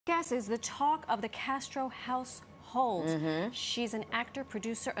Guess is the talk of the Castro household. She's an actor,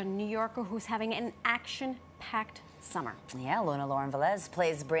 producer, a New Yorker who's having an action-packed summer. Yeah, Lauren Velez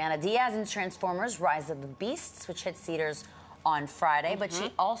plays Brianna Diaz in Transformers: Rise of the Beasts, which hits theaters on Friday. But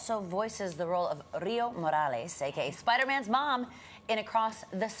she also voices the role of Rio Morales, aka Spider-Man's mom, in Across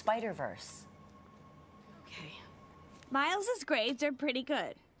the Spiderverse. Okay. Miles's grades are pretty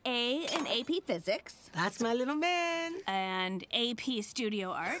good. A in AP Physics. That's my little man. And AP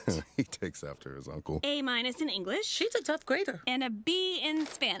Studio Art. He takes after his uncle. A- in English. She's a tough grader. And a B in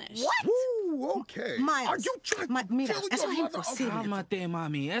Spanish. What? Ooh, okay. Miles. Are you trying to Mira, kill eso your es mother? imposible. Cálmate,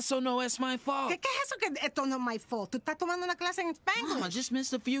 mami. Eso no es my fault. ¿Qué es eso que esto no es my fault? Tú estás tomando una clase en Spanglish. Mom, I just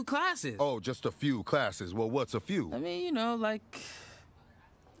missed a few classes. Oh, just a few classes. Well, what's a few? I mean, you know, like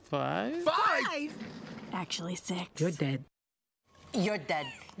 5. 5? Actually 6. You're dead. You're dead.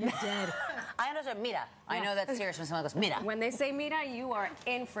 You're dead. I understand. Mira. I know that's serious when someone goes, mira. When they say Mira, you are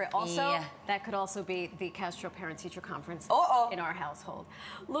in for it. Also, Yeah. that could also be the Castro parent-teacher conference in our household.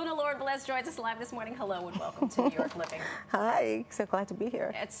 Lauren Velez joins us live this morning. Hello and welcome to New York Living. Hi, so glad to be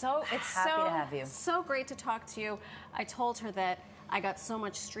here. Happy to have you. So great to talk to you. I told her that I got so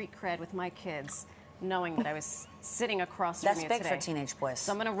much street cred with my kids, knowing that I was sitting across from you today. That's big for teenage boys.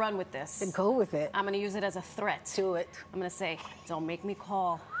 So I'm going to run with this. Then go with it. I'm going to use it as a threat. Do it. I'm going to say, don't make me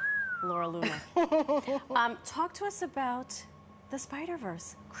call Laura Luna. Talk to us about the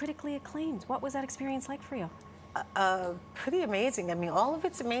Spiderverse, critically acclaimed. What was that experience like for you? Pretty amazing. I mean, all of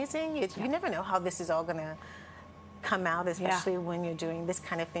it's amazing. You never know how this is all going to come out, especially when you're doing this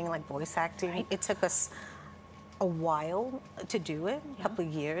kind of thing like voice acting. Right. It took us a while to do it, a couple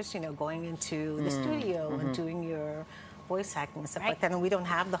of years, you know, going into the studio and doing your voice acting and stuff like that, and we don't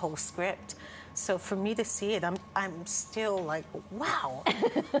have the whole script. So for me to see it, I'm still like, wow.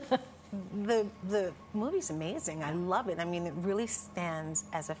 The movie's amazing. I love it. I mean, it really stands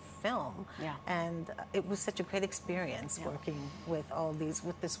as a film. Yeah. And it was such a great experience working with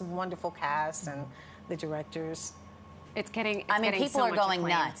with this wonderful cast and the directors. It's getting. I mean, people so are much going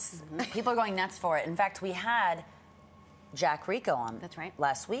acclaim. nuts. People are going nuts for it. In fact, we had Jack Rico on. That's right.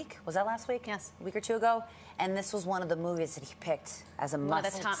 Last week. Was that last week? Yes. A week or two ago. And this was one of the movies that he picked as a One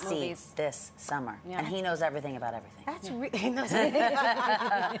of the top must-see movies. this summer. Yeah. And he knows everything about everything. That's really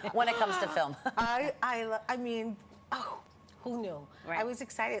When it comes to film. I mean, oh, who knew? Right. I was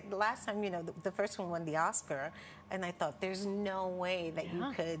excited. The last time, you know, the first one won the Oscar, and I thought, there's no way that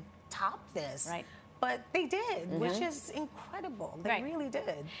you could top this. Right. But they did, which is incredible. They really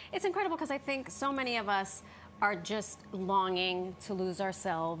did. It's incredible because I think so many of us are just longing to lose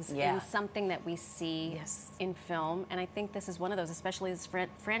ourselves in something that we see in film. And I think this is one of those, especially this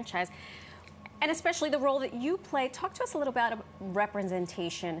franchise. And especially the role that you play. Talk to us a little about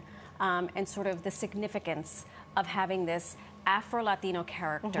representation and sort of the significance of having this Afro-Latino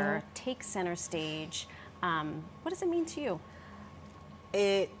character take center stage. What does it mean to you?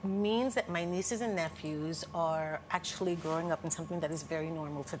 It means that my nieces and nephews are actually growing up in something that is very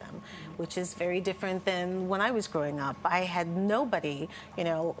normal to them, which is very different than when I was growing up. I had nobody, you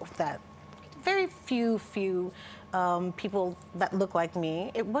know, very few people that look like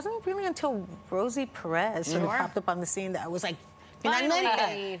me. It wasn't really until Rosie Perez sort of popped up on the scene that I was like,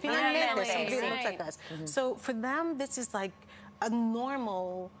 finalmente, somebody who looks like us. So for them, this is like a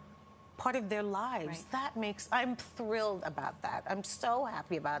normal part of their lives. I'm thrilled about that. I'm so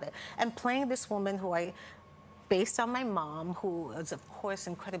happy about it. And playing this woman who based on my mom, who is, of course,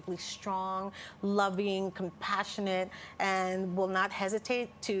 incredibly strong, loving, compassionate, and will not hesitate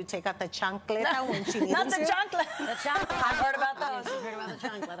to take out the chancleta when she needs Not the to. chancla. The chancla. I've heard about those. You've heard about the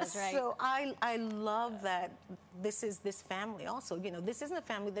chancla, that's right. So I love that this is this family also. You know, this isn't a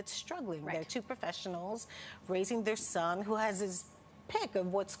family that's struggling. They're two professionals raising their son who has his pick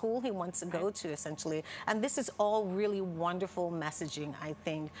of what school he wants to go to, essentially. And this is all really wonderful messaging, I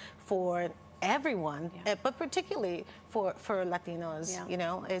think, for everyone, but particularly for Latinos. You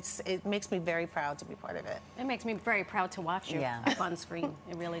know, it makes me very proud to be part of it. It makes me very proud to watch you up on screen.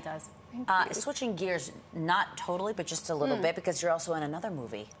 It really does. Switching gears, not totally, but just a little bit, because you're also in another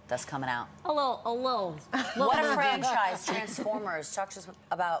movie that's coming out. A little. What a franchise, Transformers. Talk to us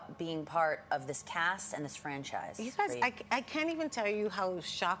about being part of this cast and this franchise. You guys, I can't even tell you how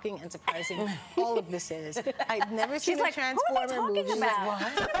shocking and surprising all of this is. I've never seen a Transformer movie. About?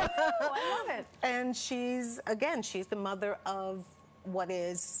 I love it. And she's the mother of what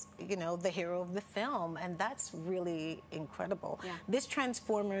is, you know, the hero of the film, and that's really incredible. Yeah. This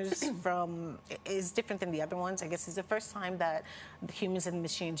Transformers is different than the other ones. I guess it's the first time that the humans and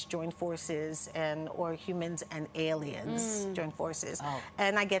machines join forces, or humans and aliens join forces. Oh.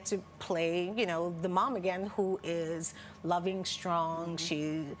 And I get to play, you know, the mom again, who is loving, strong.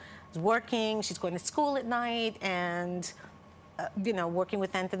 She's working. She's going to school at night, and you know, working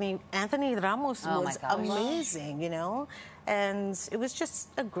with Anthony Ramos was amazing, you know, and it was just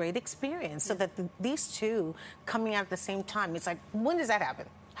a great experience. So that these two coming out at the same time, it's like, when does that happen?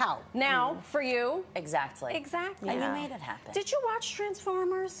 How? Now, for you. Exactly. Exactly. And you made it happen. Did you watch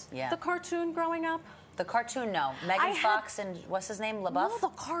Transformers? Yeah. The cartoon growing up? The cartoon, no. Megan Fox and what's his name, LaBeouf? No, the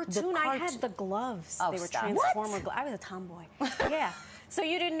cartoon. I had the gloves. Oh, they were stop. Transformer gloves. I was a tomboy. Yeah. So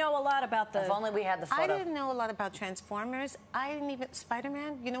you didn't know a lot about the... If only we had the photo. I didn't know a lot about Transformers. I didn't even...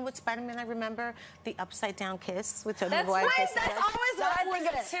 Spider-Man? You know what Spider-Man I remember? The upside-down kiss with Tobey Maguire. That's always what I think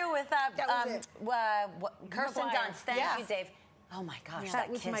of too with Kirsten Maguire. Dunst. Thank you, Dave. Oh my gosh, That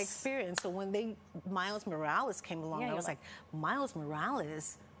was kiss. my experience. So when Miles Morales came along, I was like, Miles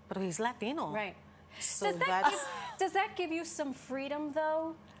Morales? But he's Latino. Right. So Does that give you some freedom,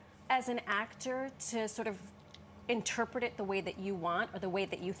 though, as an actor, to sort of interpret it the way that you want, or the way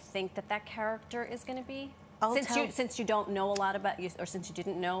that you think that character is going to be? Since you don't know a lot about or since you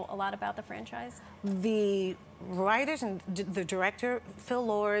didn't know a lot about the franchise? The writers and the director, Phil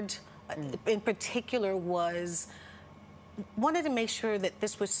Lord, in particular, wanted to make sure that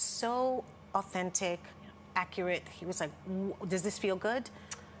this was so authentic, accurate. He was like, does this feel good?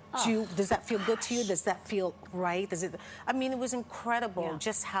 Does that feel good to you? Does that feel right? I mean, it was incredible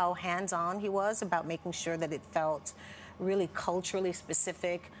just how hands-on he was about making sure that it felt really culturally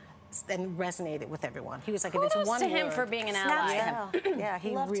specific and resonated with everyone. He was like, kudos if it's one to him word, for being an ally. Yeah,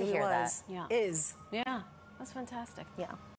 he Love to really hear was. that. Yeah. Is. Yeah, that's fantastic. Yeah.